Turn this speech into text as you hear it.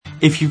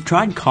If you've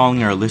tried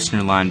calling our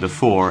listener line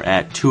before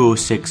at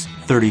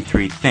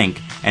 206-33-THINK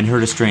and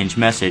heard a strange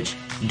message,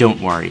 don't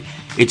worry.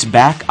 It's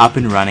back up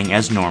and running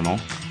as normal.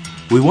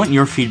 We want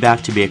your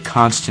feedback to be a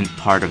constant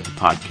part of the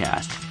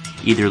podcast.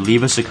 Either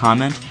leave us a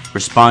comment,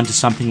 respond to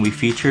something we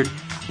featured,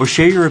 or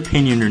share your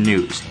opinion or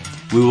news.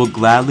 We will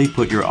gladly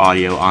put your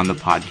audio on the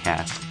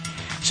podcast.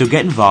 So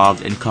get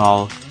involved and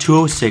call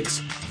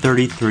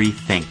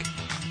 206-33-THINK.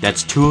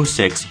 That's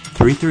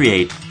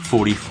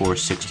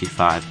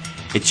 206-338-4465.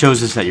 It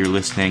shows us that you're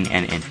listening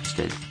and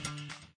interested.